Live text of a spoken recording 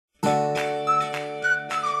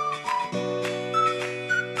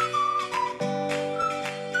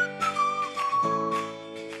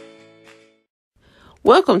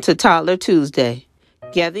Welcome to Toddler Tuesday.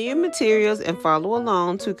 Gather your materials and follow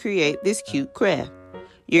along to create this cute craft.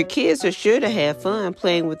 Your kids are sure to have fun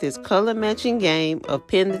playing with this color-matching game of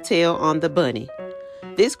pin the tail on the bunny.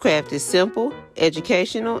 This craft is simple,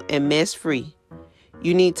 educational, and mess-free.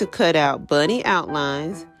 You need to cut out bunny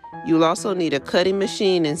outlines. You'll also need a cutting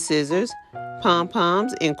machine and scissors,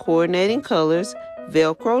 pom-poms in coordinating colors,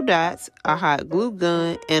 velcro dots, a hot glue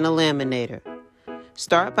gun, and a laminator.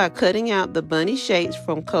 Start by cutting out the bunny shapes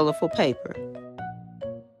from colorful paper.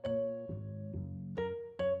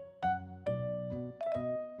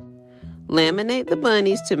 Laminate the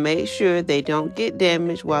bunnies to make sure they don't get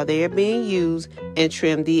damaged while they are being used, and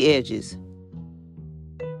trim the edges.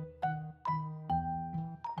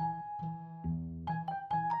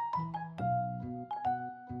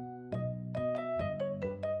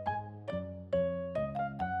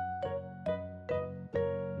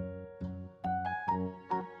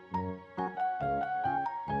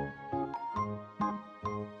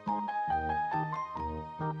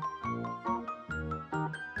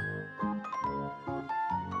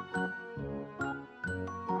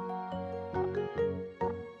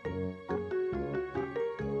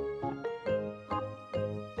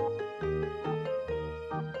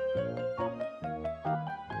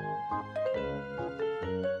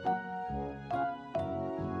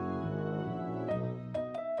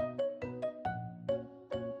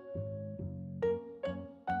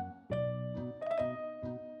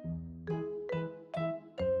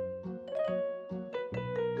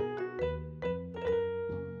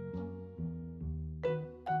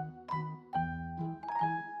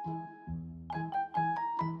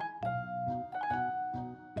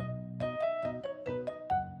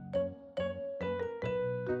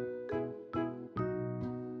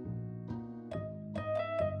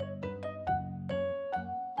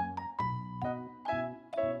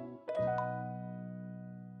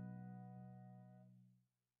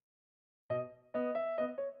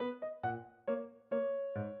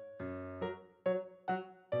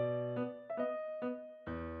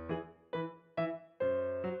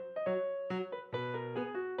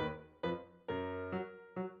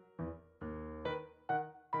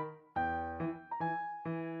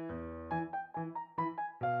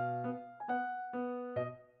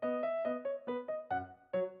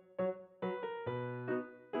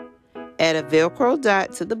 Add a velcro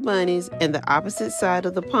dot to the bunnies and the opposite side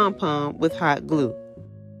of the pom-pom with hot glue.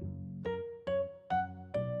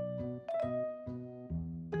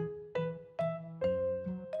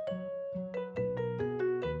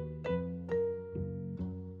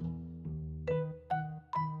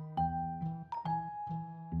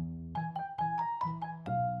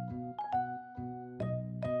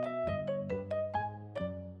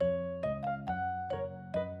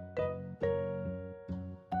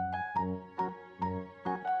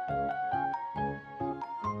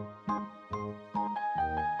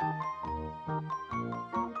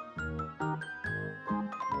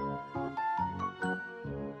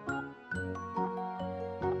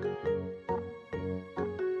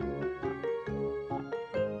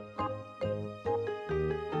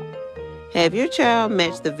 Have your child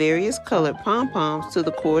match the various colored pom-poms to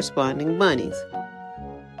the corresponding bunnies.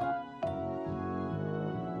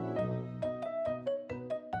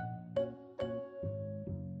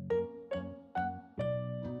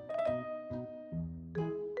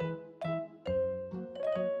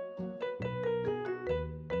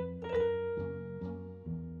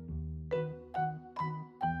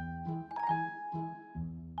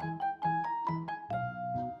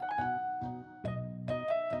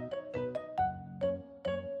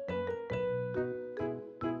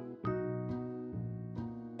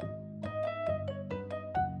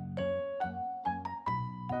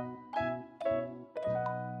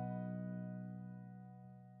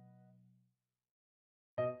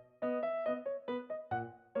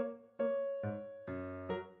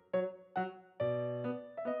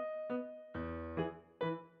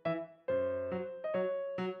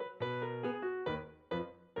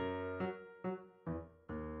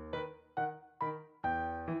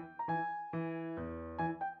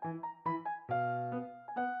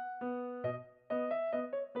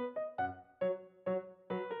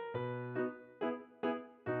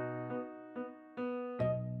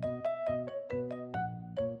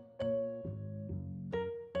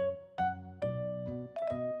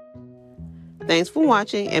 Thanks for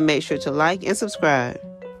watching, and make sure to like and subscribe.